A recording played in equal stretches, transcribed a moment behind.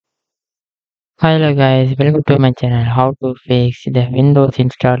Hello guys, welcome to my channel. How to fix the Windows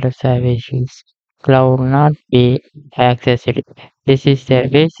installer services cloud not be accessed. This is the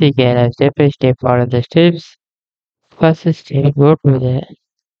basic error step by step for the steps. First step, go to the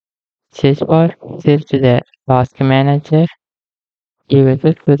search bar, search the task manager. You will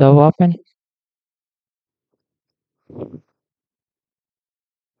click to the open.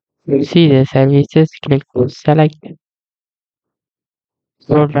 You see the services, click to select.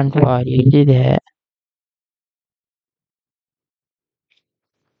 Scroll down for you see the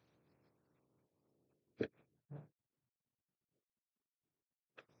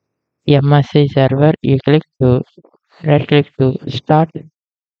MSIServer. You click to right click to start.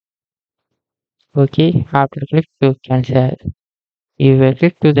 Okay, after click to cancel. You will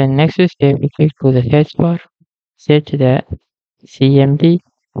click to the next step, you click to the search bar, search the cmd,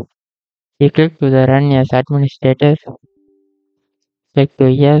 you click to the run as administrator, click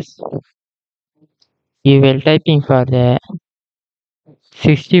to yes, you will typing for the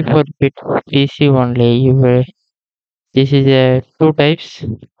 64-bit PC only, you will, this is the two types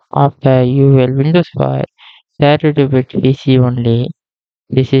of the you will Windows for 32-bit PC only,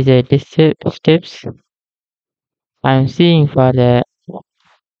 this is the steps I am seeing for the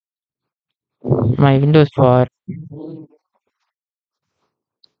my Windows for,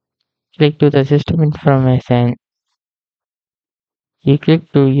 click to the system information, you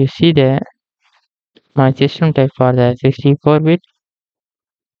click to you see the my system type for the 64-bit.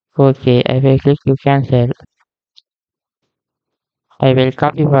 Okay, I will click to cancel. I will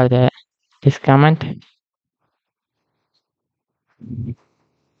copy for the this comment.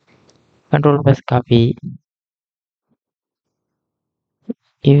 Control plus copy.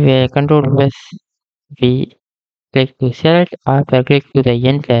 You will control plus V. Click to select after click to the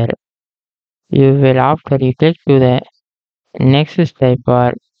enter. You will after you click to the next step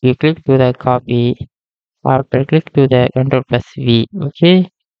or you click to the copy after click to the control plus V. Okay.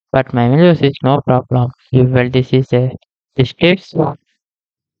 But my Windows is no problem. You will this is the steps.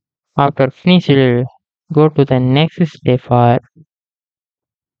 After finish you will go to the next step or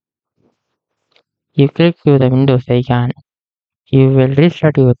you click to the Windows icon. You will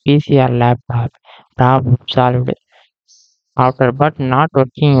restart your PC or laptop. Problem solved. After but not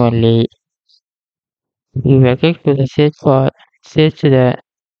working only, you will click to the search the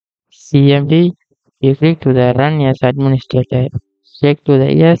CMD. You click to the run as administrator. Click to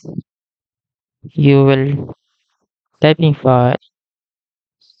the yes. You will typing for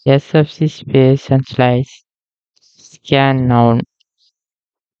SFC space and slice. Scan now.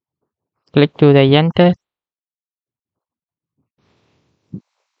 Click to the enter.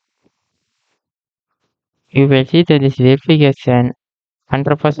 You will see that this verification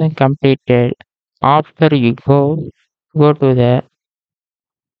 100% completed. After you go to the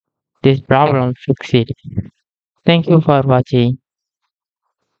this problem fix it. Thank you for watching.